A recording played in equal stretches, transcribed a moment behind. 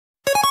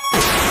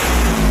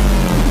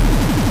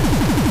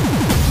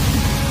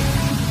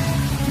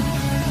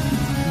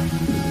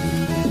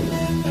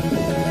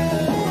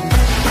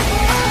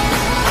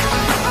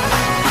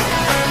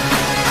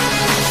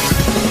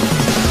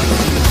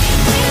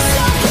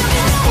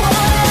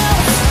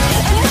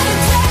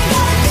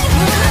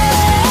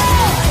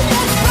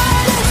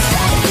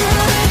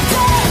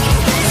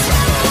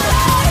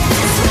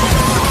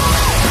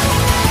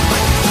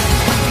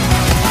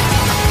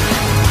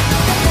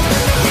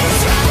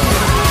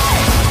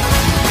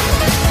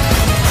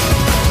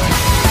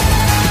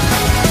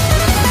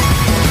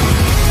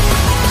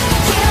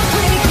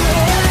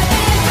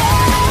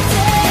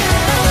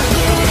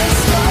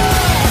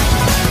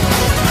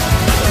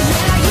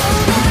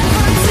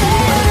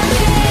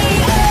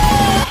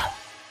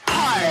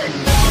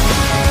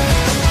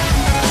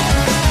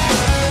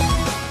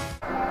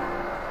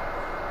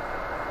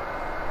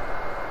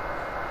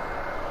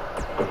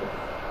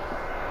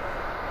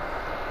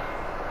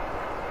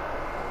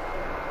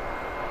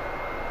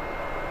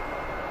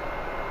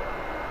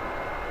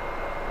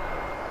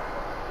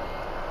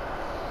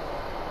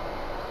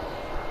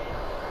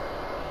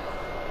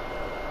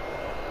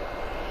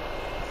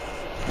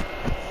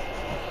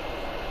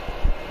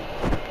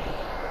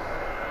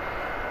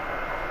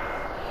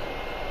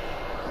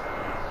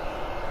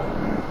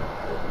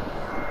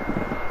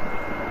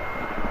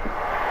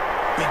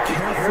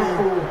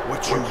careful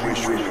what you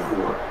wish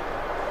for.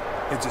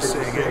 It's a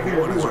saying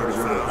everyone has heard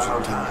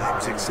 1,000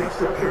 times,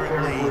 except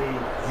apparently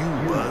you,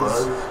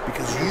 Buzz,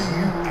 because you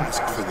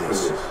asked for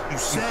this. You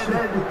said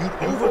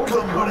you'd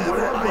overcome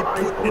whatever I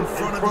put in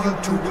front of you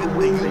to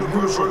win the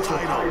Universal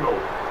title.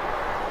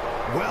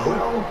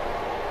 Well,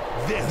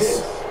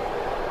 this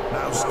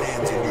now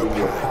stands in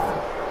your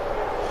path,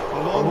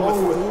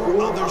 along with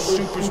 4 other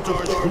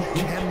superstars who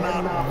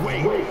cannot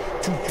wait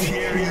to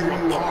tear you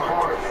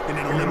apart in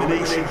an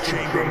Elimination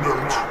Chamber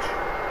match.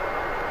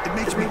 It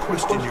makes me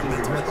question your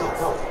mental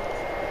health.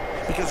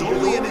 Because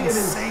only an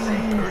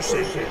insane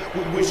person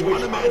would wish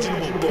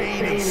unimaginable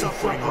pain and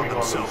suffering on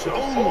themselves.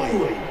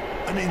 Only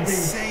an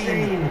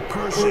insane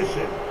person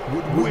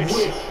would wish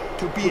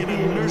to be in a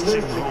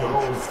nursing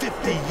home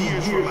 50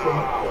 years from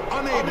now,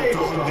 unable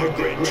to hug their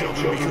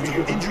grandchildren because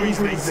of injuries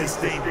they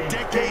sustained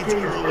decades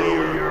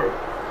earlier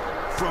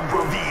from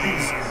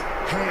these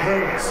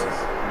hands.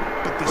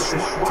 But the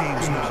SWAT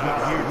team's not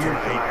out here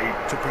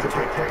tonight to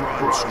protect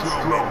Braun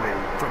Strowman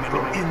from an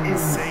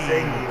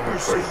insane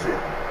person.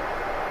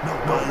 No,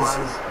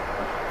 Buzz,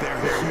 they're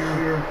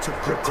here to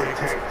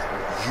protect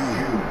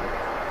you.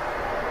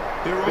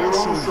 They're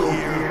also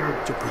here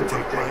to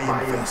protect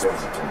my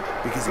investment,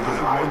 because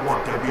I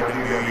want the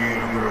WWE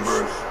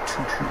Universe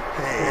to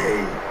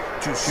pay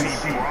to see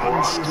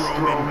Braun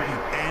Strowman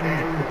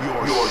end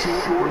your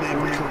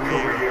short-lived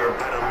career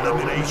at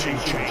Elimination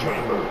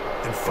Chamber.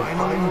 And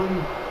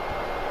finally,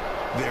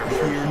 they're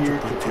here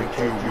to protect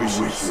your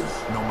wishes,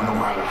 no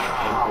matter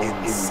how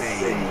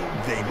insane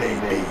they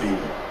may be.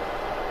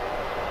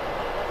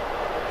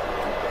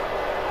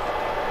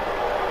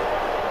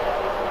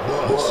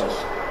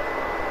 Buzz,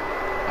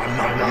 I'm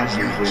not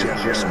usually a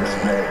generous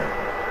man,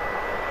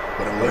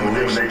 but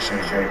Elimination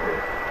Chamber,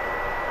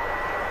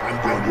 I'm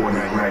going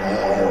to grant you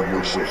all your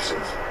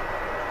wishes.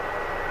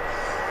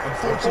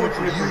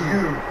 Unfortunately for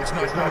you, it's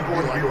not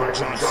going to be like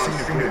John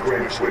Cena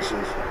grants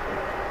wishes.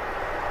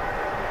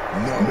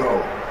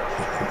 No.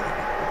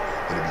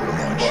 It'll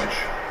be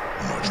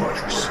much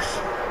worse.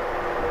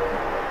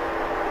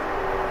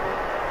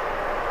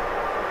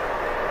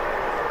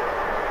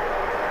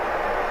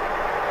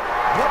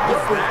 What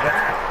was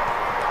that?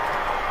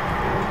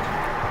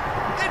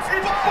 It's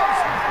Buzz!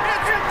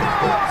 It's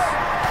Buzz!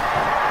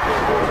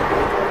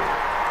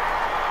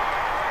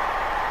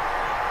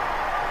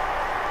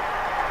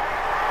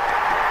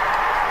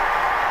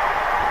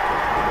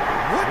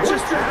 What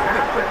just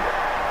happened?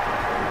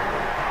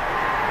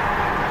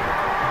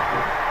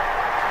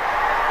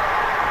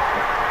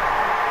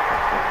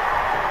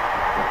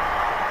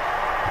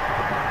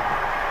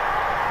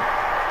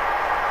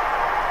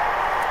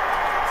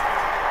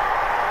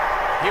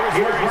 He was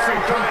wearing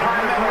some kind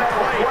of metal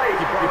plate.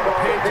 He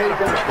paid to the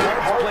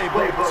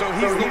playbook, so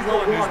he's the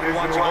one who's been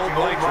watching old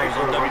nitros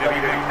on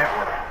WWE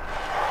Network.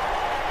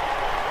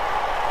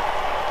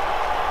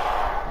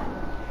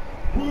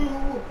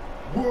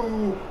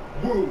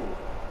 Woo.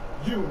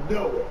 You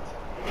know it.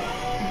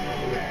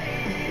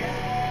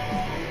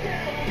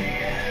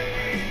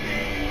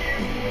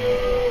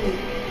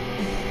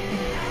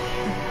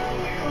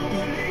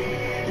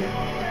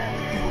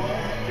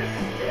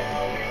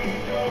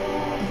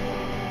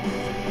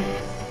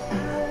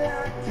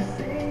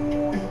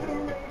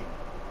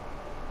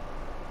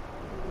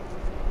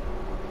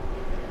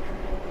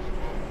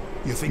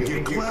 You think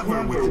you're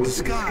clever with the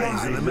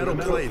disguise and the metal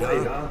plate,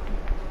 huh?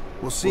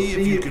 We'll see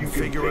if you can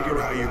figure out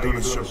how you're going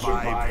to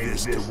survive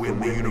this to win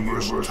the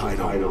Universal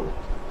title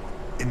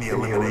in the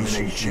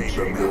Elimination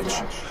Chamber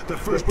match. The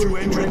first 2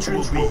 entrants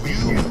will be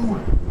you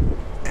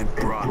and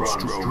Braun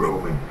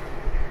Strowman.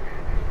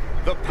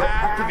 The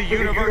path to the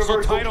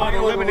Universal title and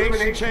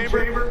Elimination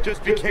Chamber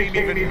just became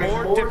even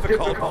more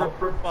difficult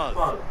for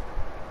Buzz.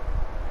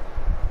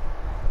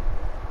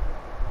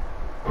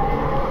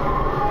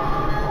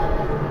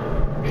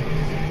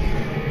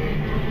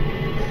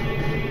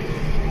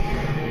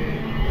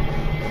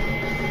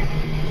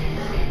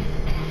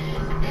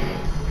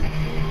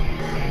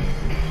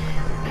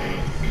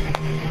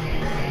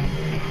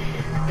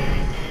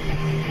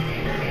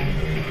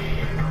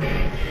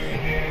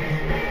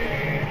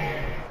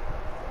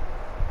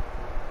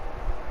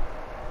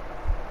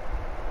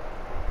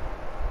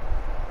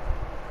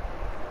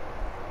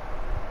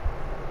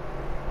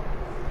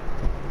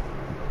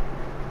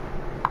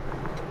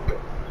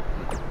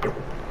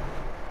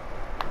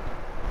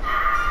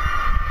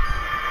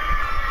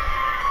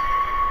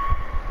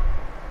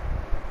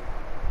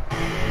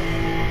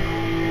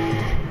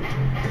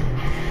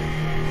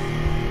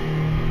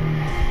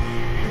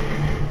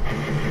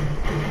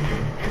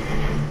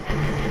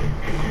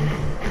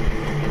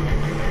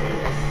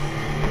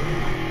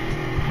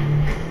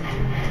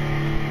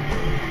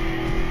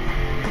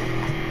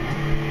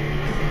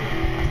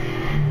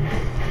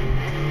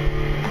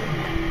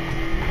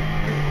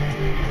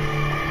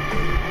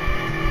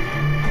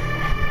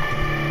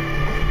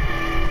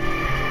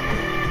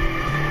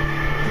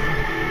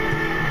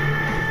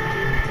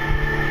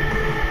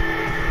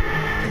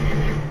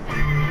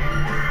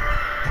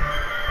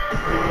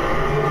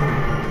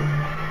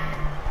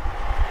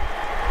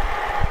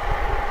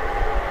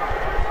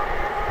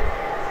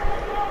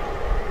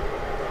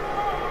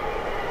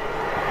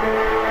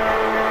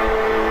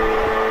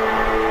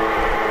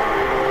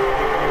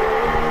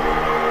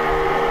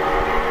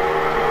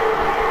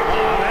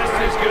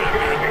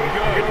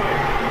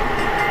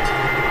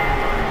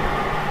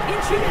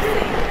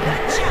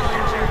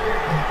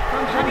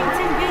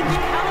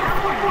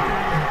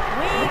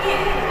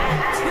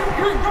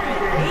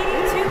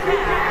 282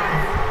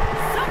 pounds,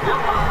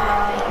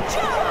 Samoa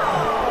Joe.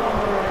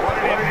 What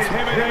an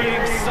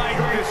intimidating sight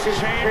this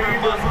chamber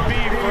must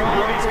be for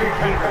all these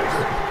competitors.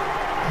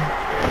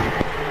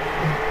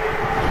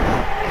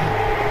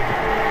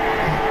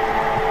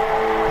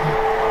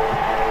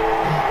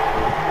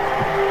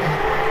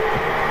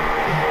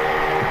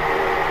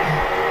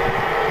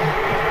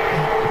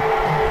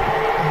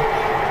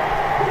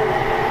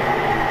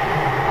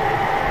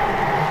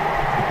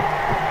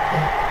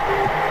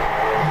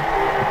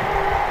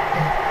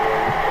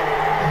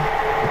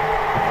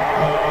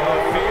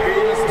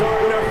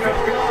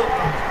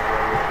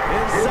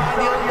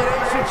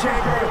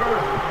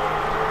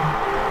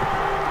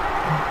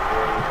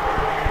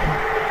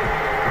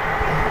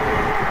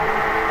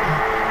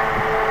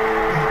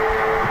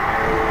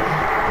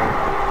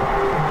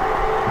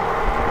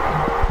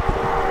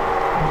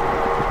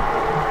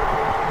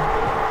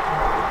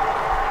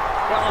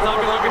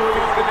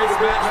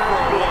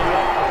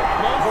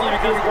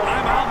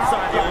 I'm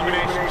outside the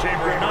Elimination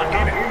Chamber and not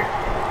in it.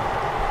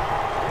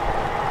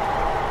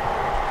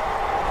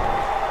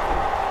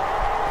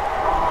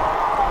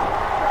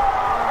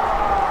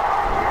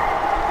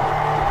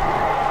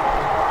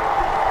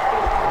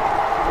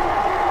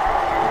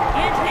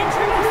 And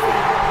introducing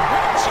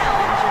the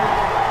challenger,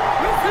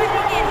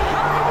 residing in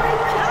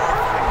Hollywood,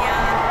 California,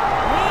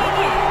 weighing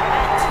in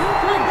at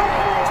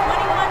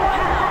 221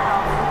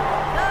 pounds,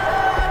 The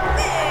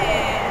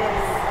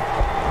Miz.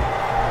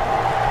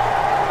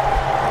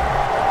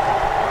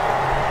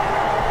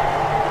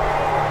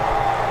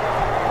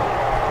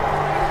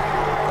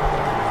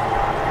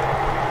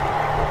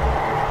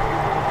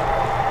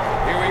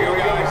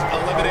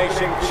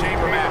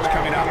 Chamber match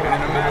coming up,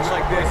 and in a match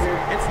like this,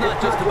 it's not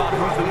just about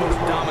who's the most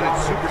dominant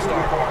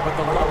superstar, but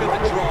the luck of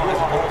the draw is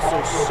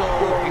also so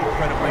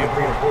incredibly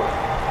important.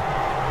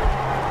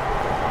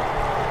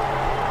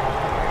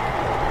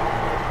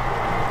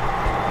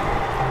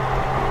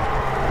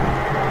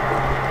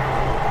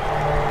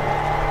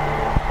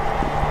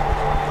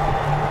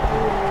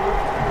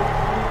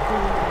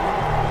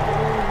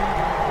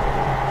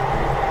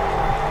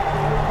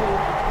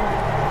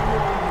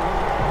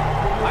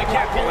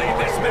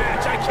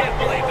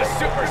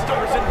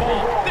 Superstars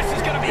involved. This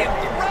is going to be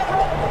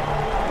incredible.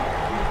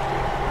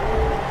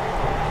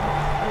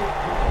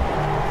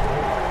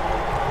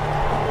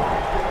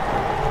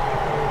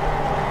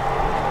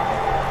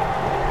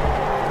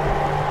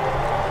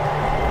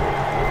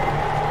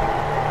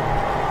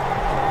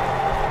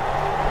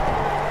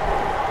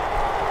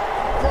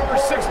 For over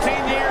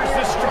 16 years,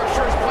 this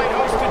structure has played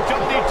host to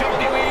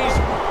WWE's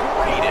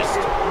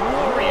greatest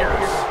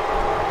warriors.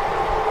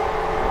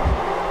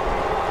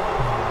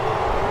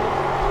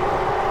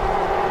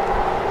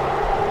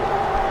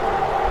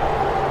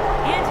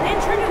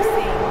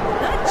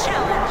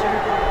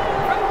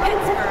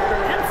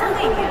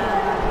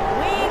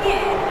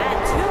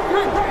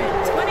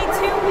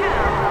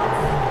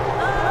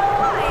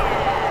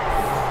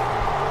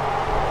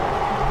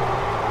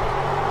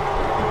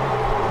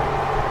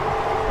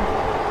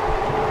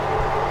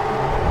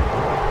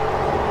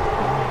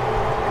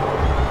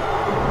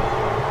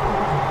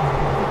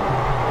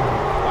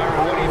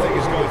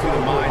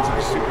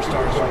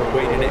 Superstars who are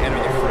waiting to enter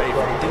the fray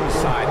from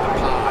inside the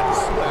pods.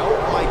 Well,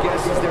 my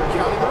guess is they're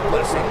counting their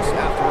blessings.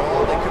 After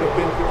all, they could have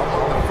been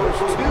among the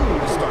first two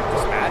to start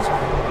this match,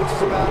 which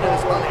is about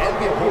as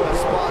unenviable a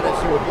spot as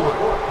you would want.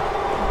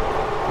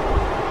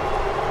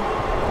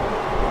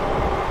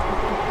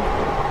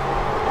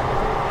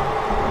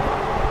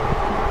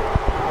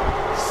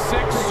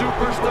 Six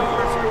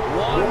superstars,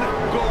 one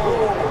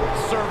goal: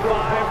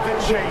 survive the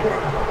chamber.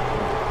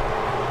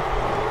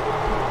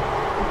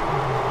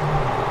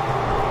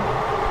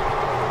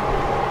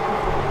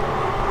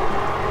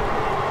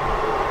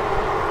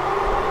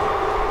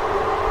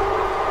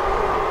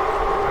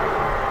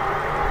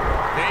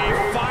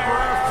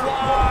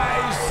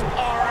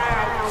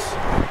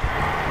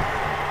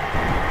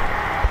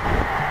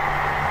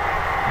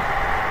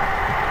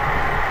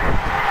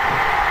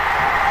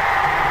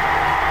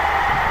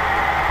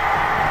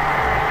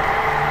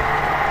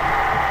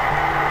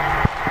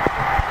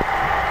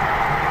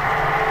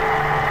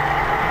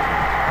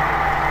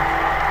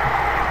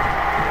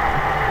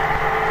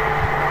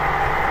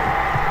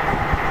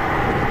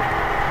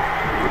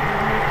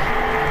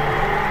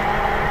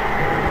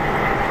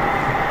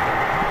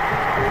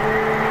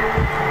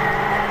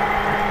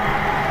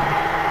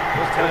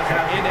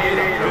 Innate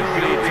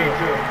ability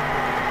to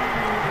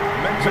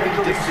mentally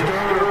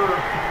disturb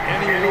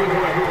anyone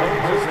who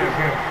opposes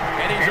him.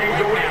 And he's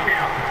awake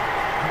now.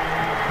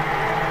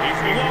 He's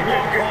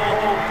what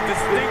call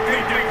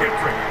distinctly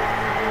different.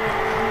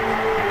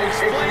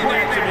 Explain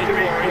that to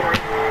me,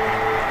 Corey.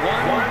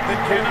 One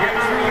that cannot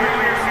truly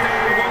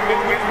understand what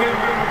will with him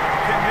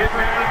can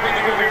never have been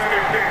a good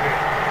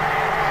experience.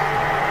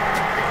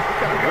 What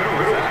kind of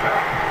riddle is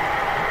that?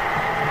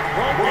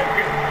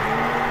 Broken.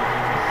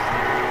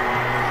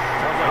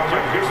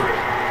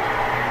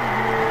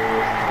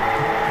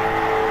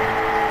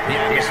 The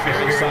atmosphere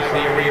inside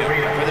the arena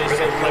for this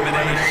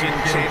Elimination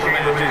Chamber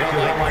match is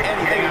unlike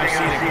anything I've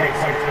seen in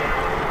quite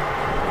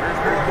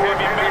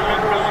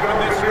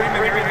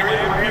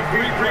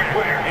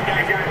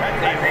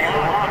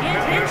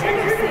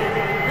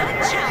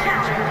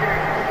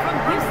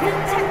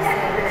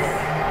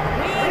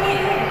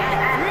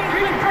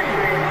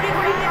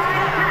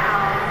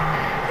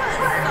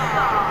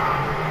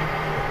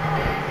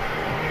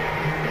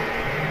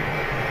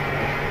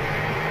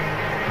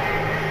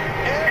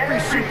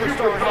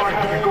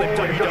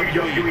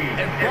WWE.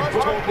 And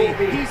Buzz told me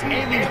he's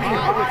aiming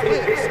high with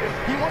his.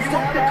 He wants to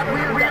have a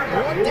career that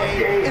one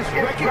day is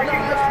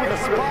recognized with a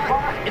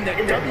spot in the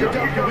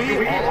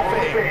WWE Hall of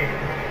Fame.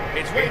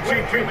 It's way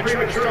too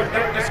premature to start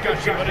that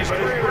discussion, but his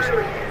career is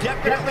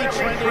definitely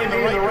trending in the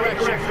right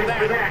direction for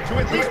that to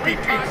at least be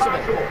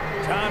possible.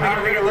 Time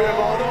to get rid of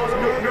all those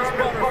nervous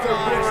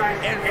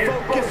butterflies and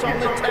focus on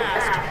the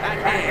task at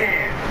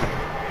hand.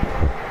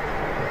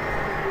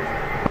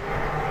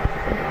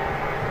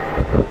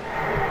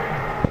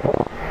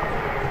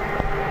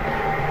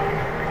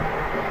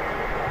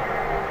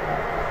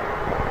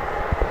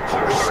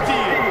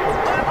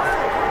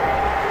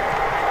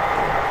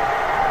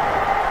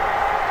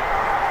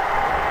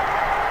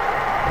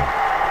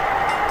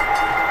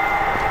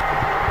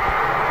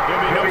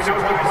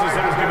 Surprises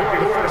as we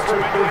were the first two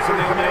entrants in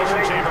the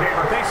Elimination Chamber.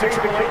 Thanks to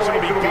Triple H, it'll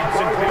be Buzz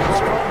and Braun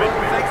Strowman.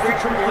 Thanks to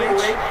Triple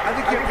H, I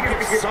think you have to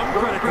give some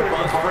credit to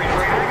Buzz for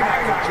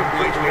antagonizing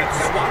Triple H with that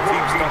SWAT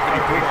team stuff that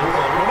he put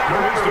on. Well, not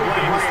who's to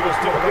blame. This is the most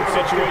difficult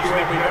situation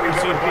that we've ever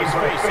seen Buzz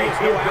face. He has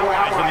no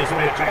allies in this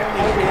match,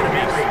 only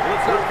enemies.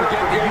 Let's not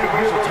forget the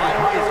Universal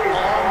title is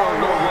on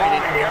the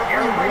line, and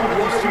every one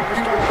of these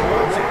superstars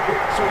wants it.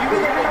 So even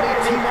though they may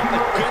team up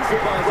against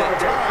Buzz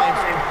at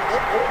times,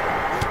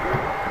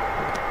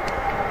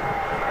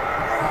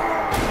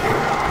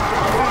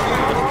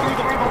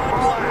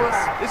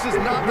 this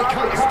is not the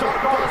kind of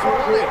start Buzz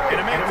wanted. And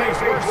to make things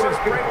worse, since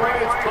Bray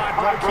Wyatt's pod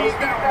Marquis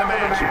out in the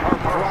match. Are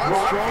Braun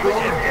Strowman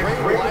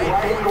and Bray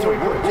Wyatt going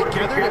to work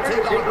together to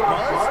take on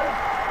Buzz?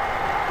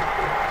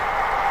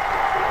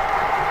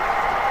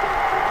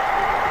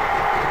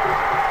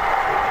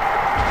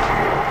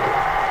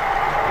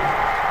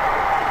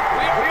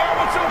 We are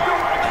moments away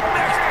from the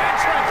next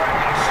entrance.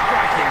 A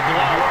striking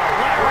blow.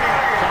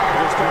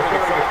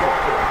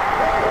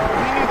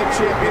 We knew the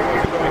champion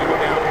wasn't going to go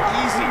down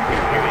easy.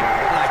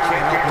 I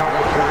can't help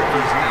but wonder if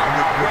he's now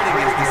regretting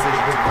his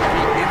decision to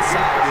compete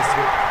inside this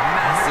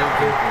massive,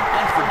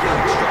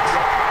 unforgiving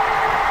structure.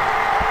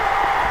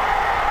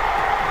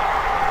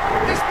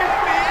 This may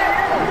be it.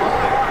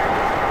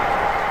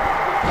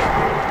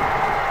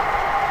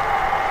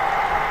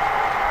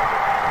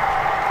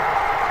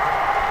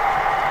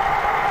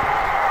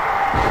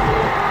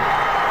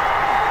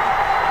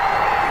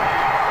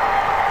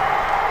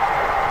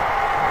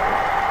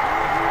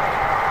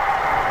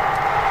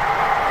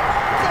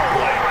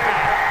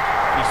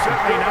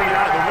 Certainly not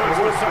out of the woods,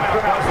 but somehow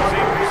Buzz was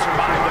able to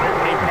survive the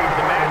opening part of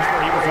the match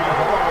where he was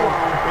all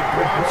alone with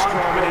Braun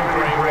Strowman and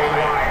Bray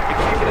Wyatt. It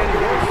can't get any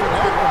worse than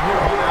that from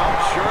here on out.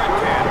 Sure it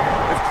can.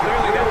 It's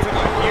clearly that took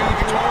a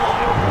huge toll on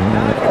him.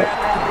 Now he's going to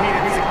have to compete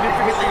in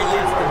significantly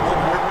less than 1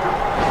 more.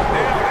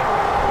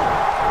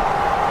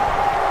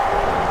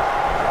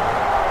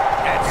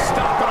 And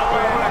stomping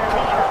away in the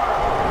corner.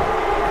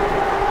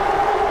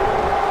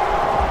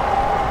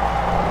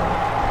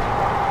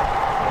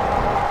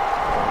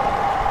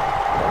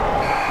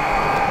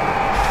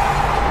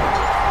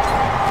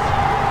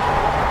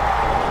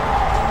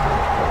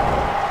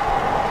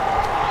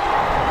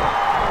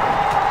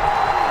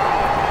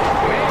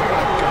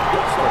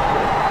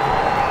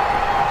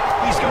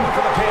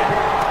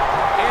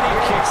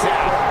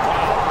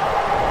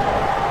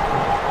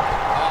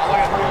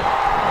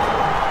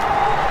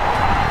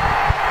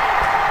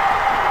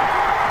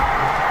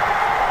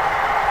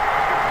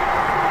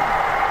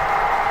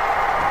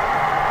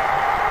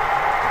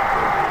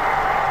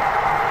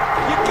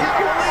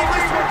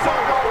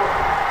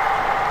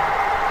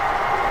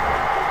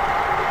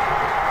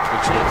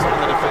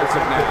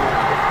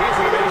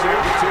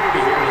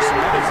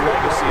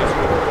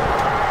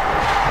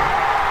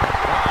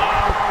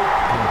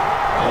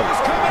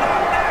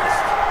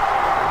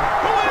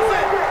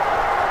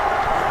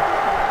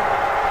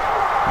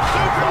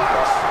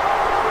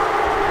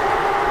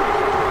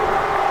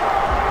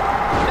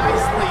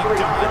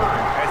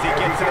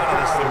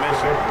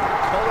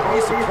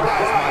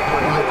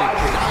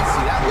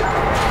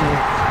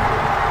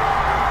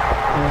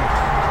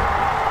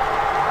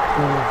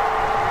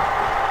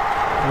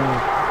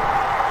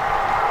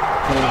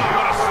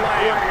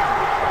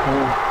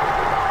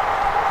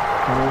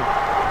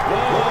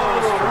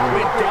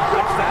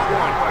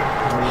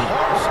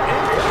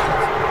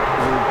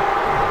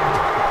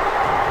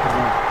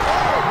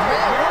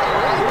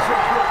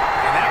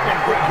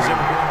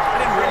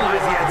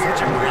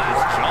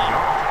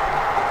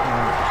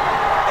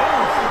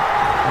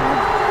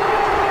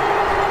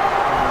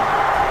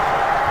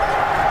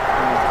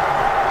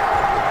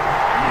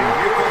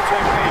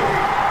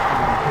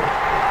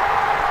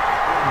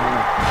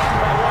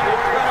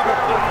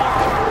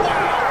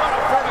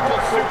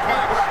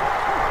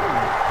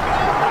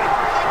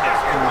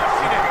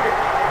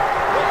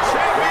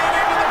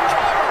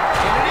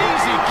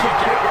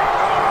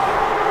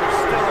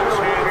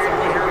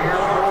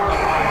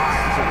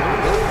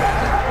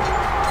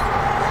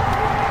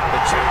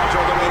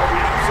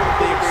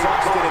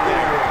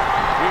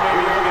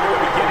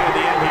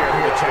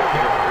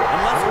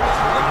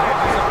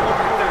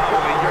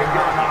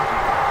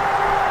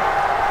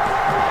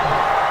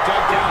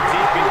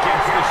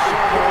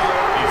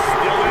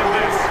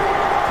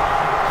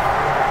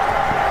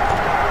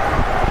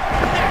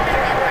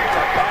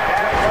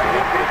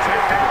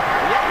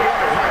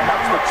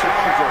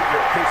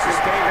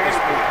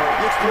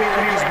 to me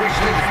like he's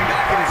wishing he was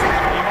back in his head.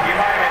 You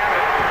might have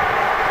it.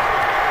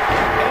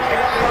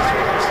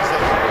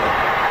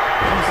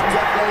 He's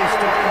definitely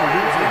starting to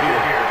lose it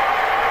here.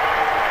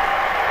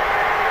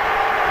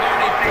 And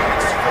he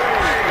breaks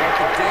free.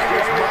 The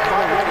damage might have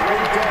already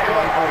been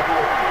done,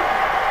 Michael.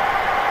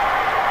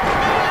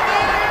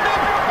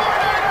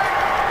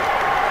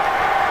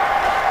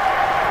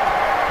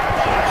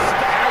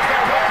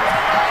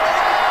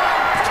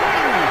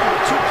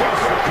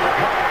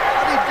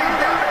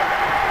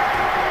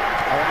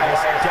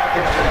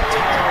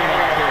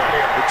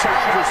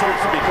 Challengers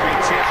hopes of becoming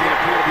champion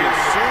appear to be in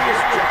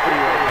serious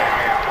jeopardy right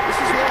now. This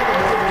is one of the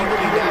more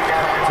evenly matched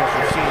contests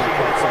we've seen in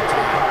quite some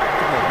time.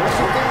 From the looks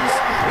of things,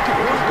 it could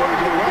really go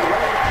either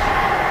way.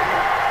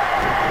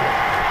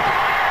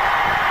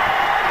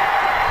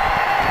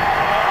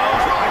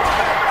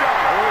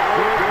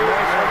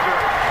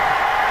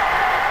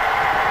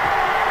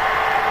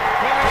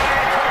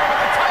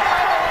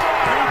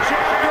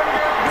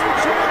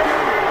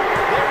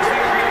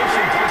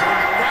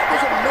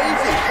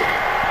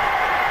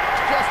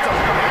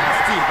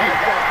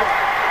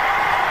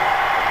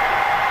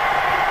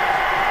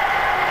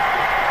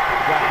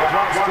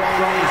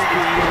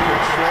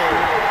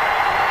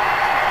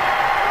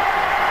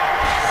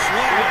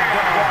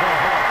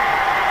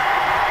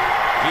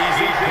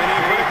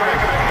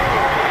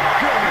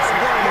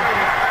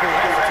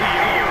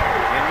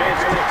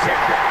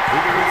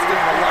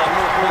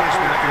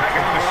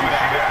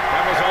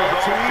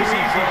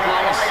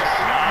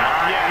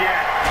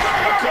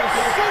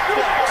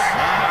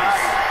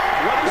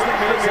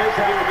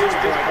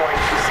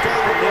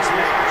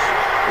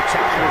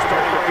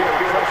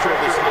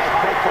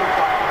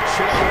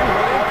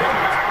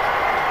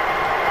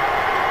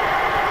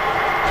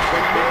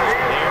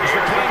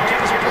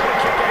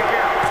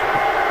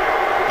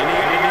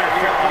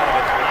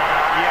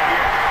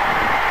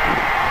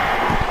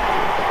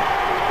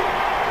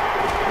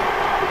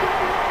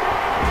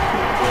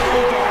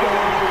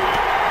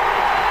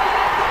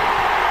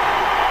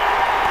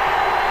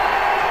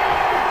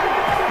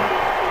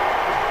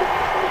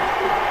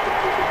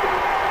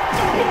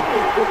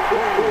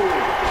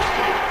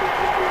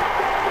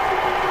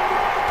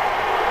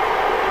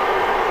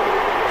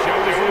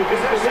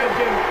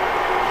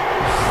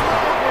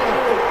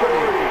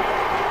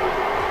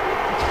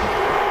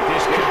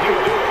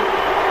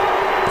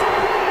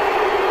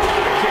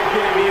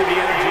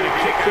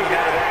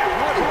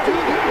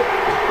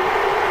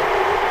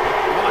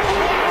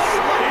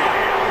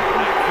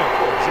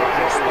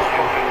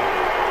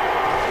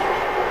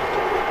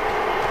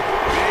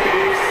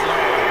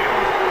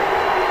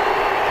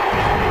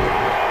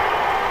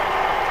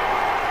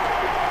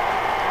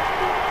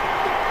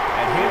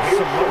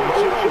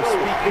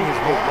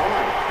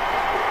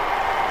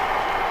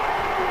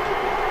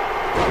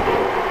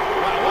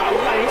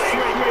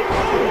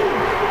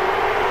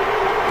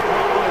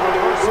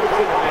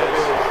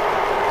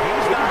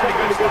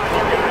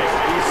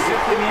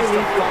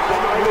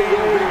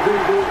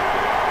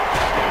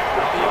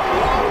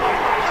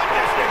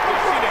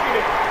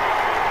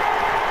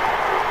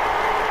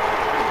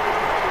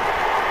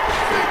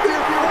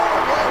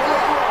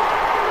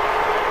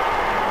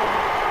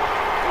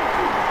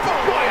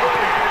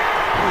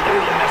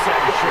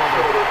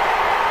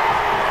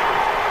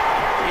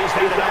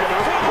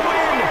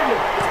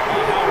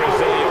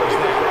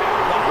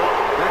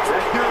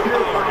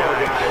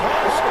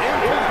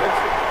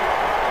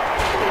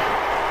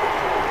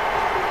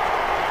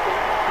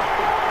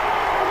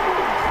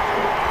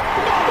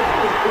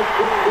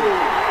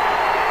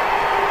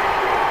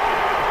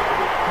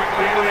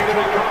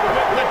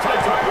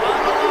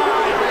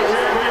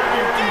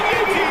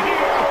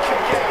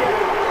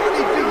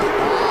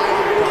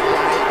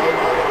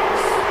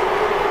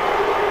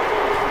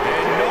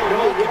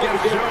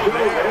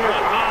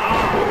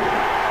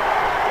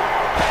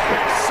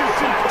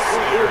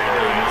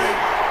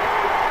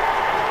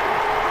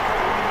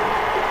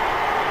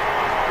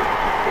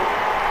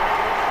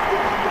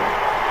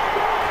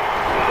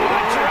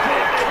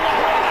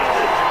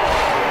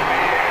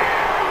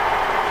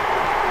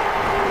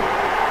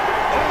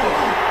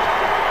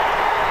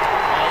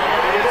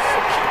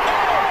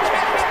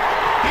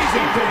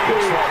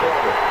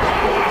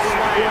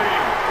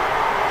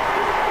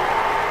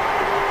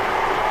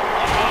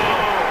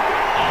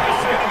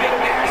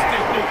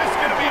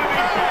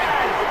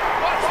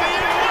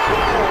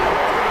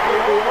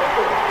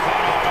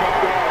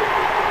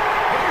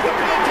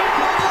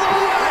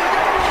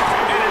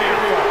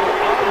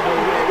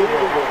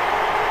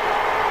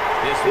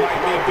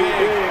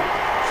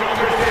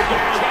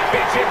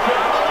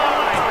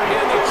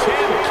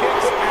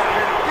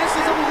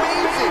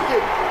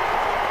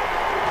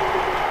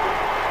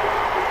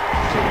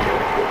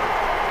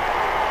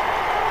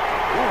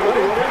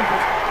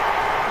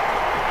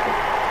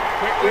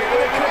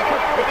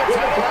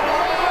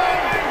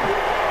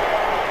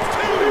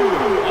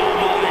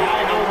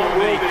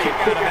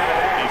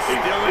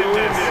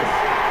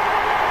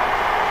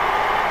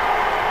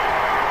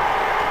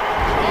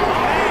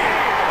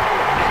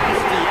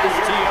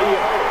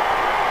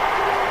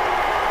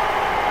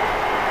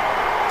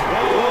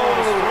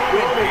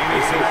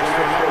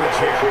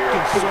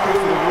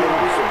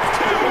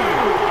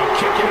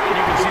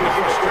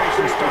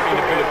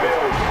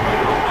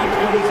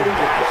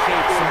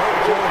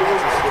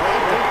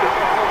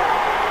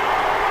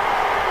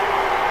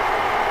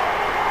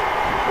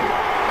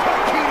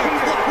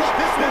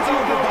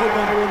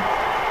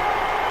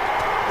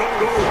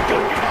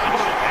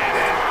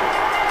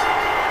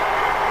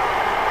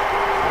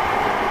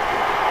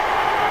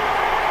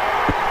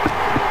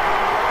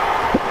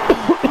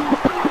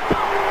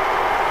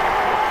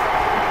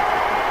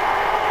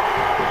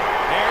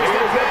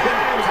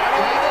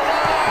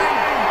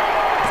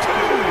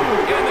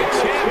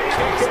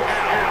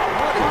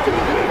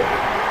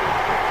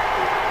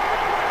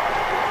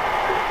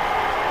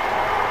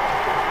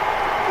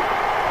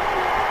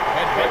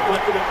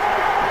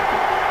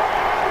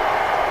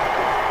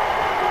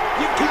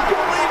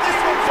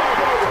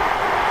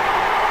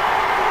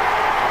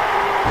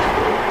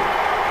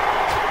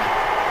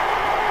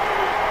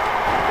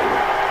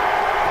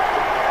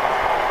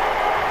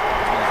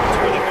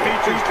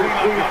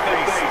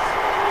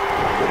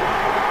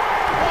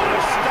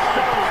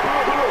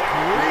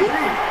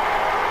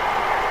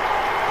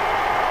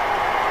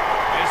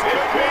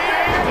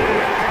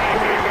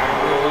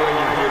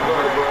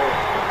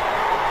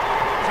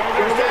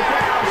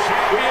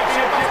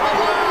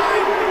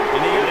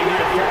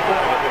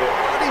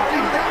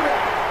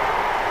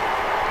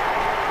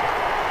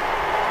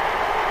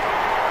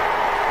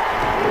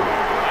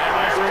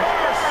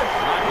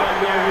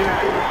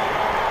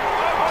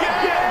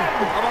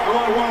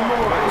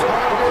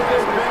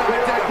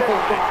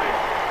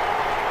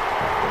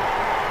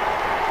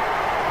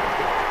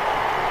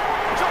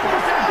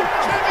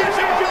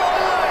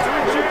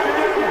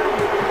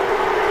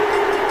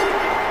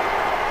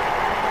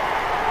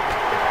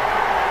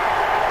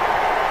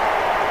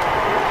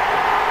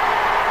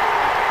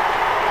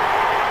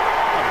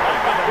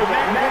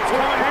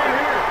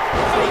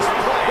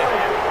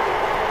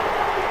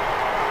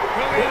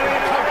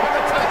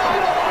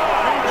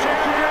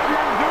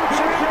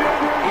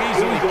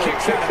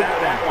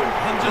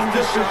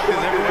 shocked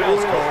as everyone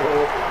else,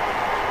 Cole.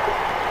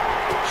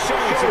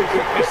 Showing some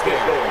quickness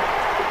there.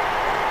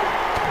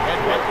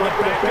 And right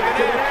back to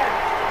the net.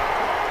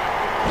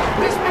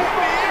 This may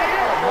be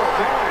it. Oh,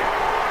 my.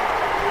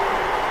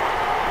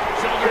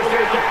 Shoulders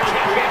down.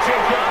 Championship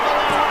on the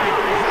line.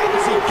 How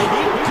does he keep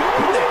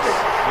doing this?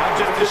 I'm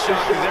just as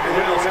shocked as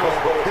everyone else,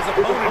 Cole. His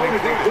opponent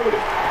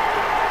included.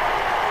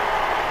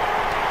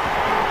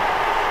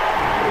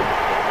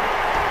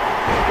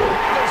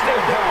 Goes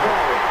down.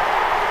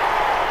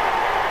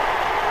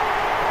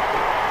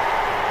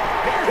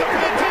 Here's the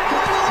pin to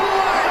the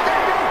line.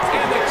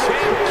 And the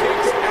champ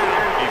kicks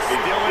out. He's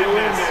still in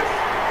this.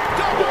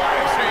 Double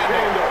axe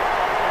handle.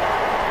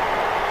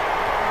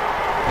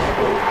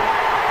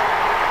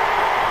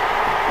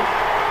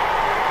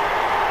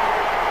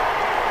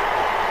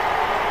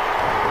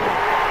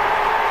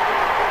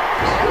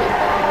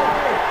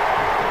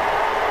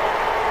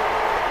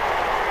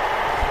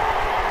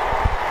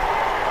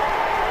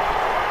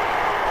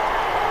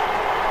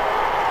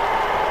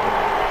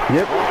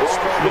 Yep.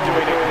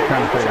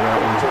 Trying to figure that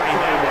one.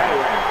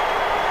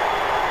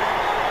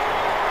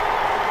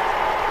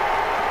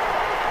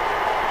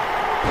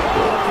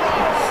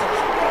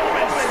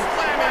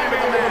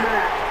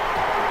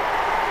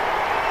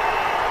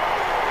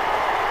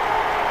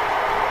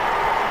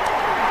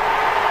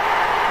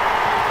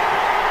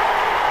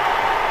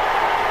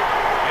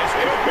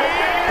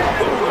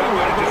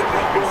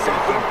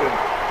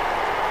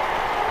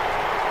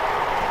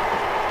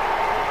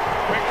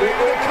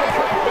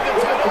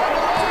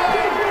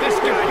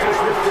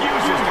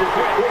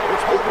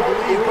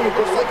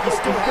 Looks like he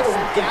still has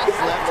some gas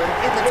left in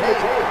the tank.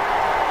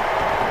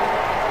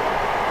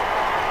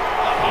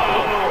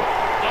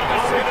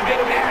 This is gonna be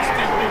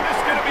nasty. This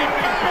is gonna be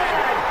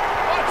bad.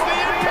 Watch the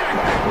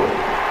impact.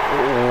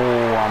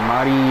 Oh, I'm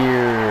out of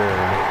here.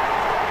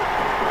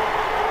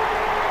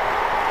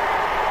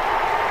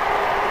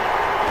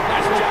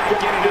 Nice job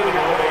getting out of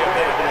the way of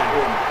that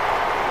one.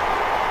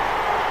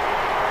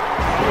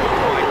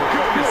 Oh my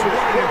goodness,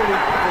 what an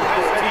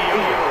impactful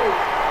STO.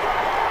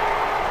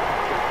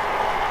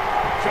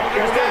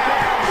 Shoulders down,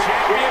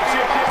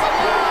 championship on the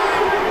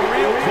line.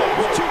 Real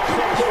close, too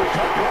close for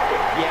comfort.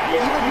 Yeah,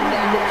 even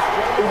now,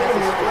 Strowman has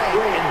his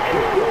strength and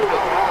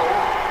power.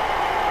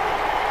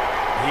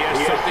 He has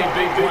something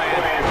big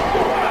planned.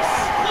 What a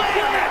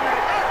slam!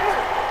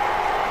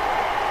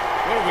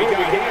 What do we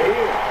got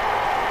here?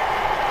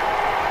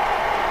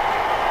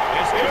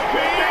 This could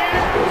be it.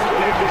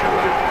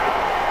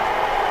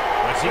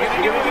 What's he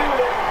gonna do with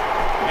it?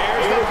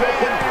 There's the pin.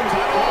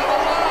 Title on the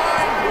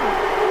line.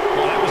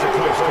 Well, that was a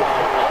close call.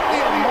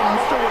 Only a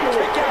monster would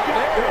kick out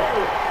there.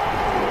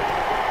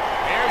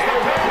 There's the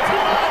pin.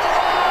 Title on the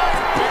line.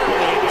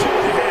 Barely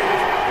 2.5.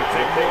 We'll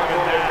take more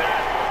than that.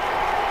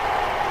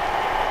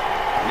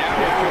 Now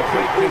with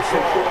complete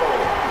control.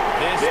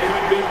 This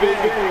could be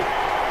big.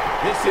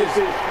 This is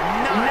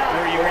not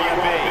where you want to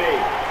be.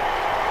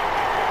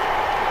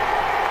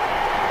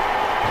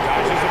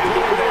 Dodges a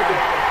blue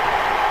there.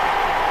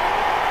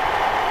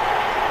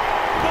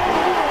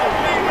 Boom!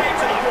 Knee right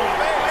to the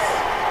face.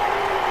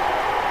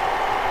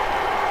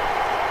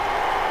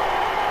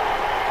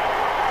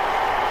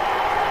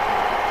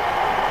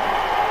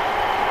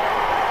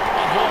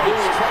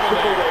 Avoids trouble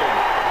there.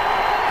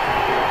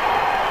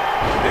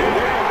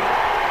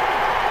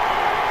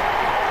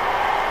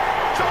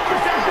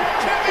 Shoulders down.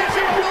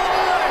 Championship on the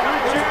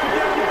line.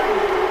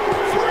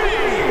 3.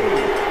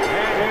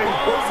 And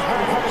Buzz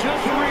has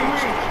just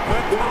reached the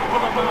top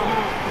of the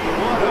mountain.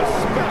 What a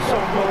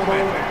special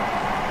moment.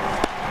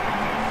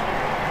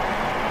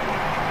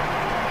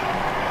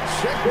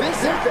 Check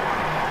this out.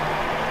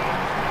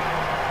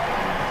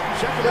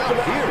 Check it out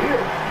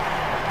here.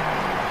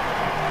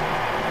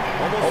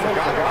 Almost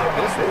forgot about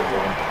this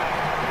one.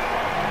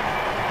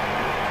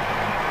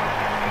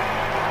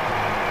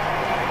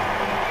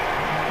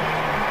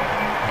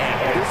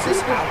 This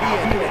is how he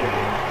ended it.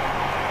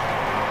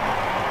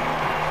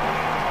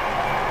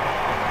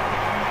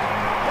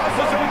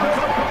 Buzzes over a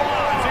couple of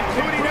odds,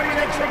 including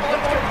everything Triple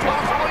H could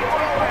possibly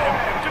throw at him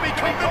to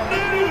become the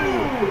new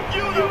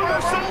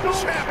Universal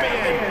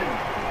Champion.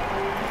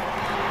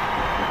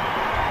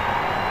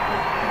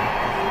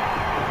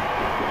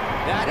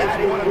 That is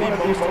one of the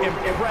most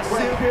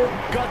impressive,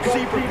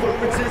 gutsy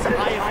performances I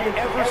have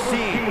ever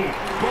seen.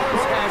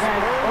 Buzz has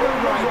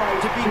earned the right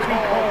to be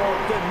called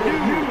the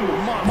new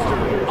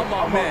monster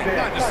among men.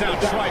 Not to sound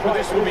trite, but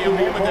this will be a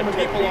moment that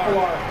people are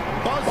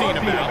buzzing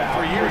about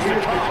for years to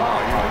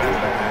come.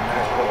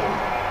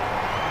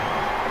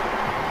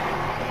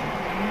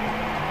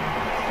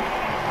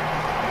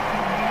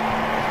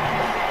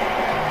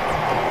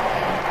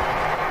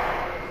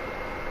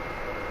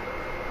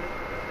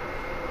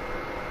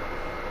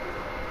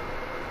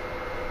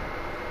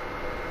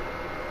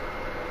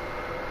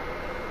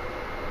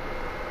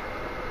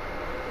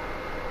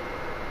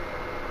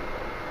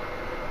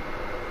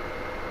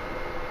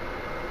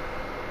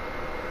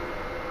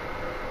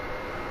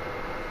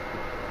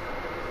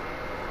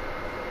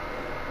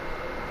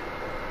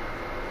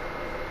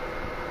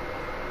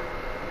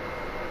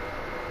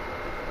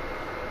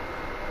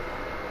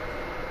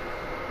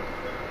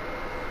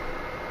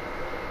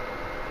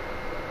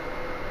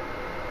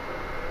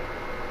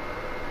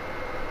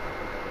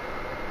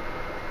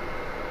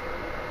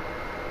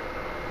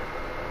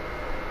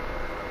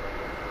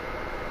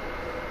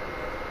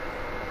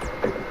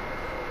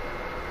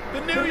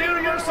 The new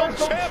Universal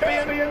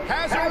Champion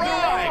has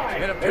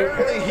arrived. And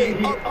apparently he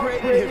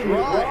upgraded his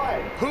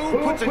ride. Who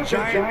puts a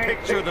giant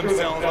picture of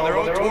themselves on their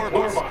own tour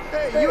bus?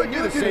 Hey, you would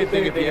do the same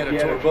thing if you had a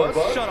tour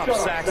bus. Shut up,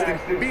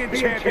 Saxton. Being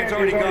champion's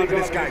already gone to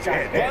this guy's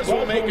head. Buzz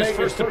will make his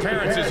first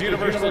appearance as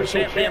Universal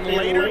Champion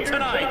later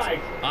tonight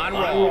on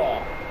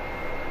Raw.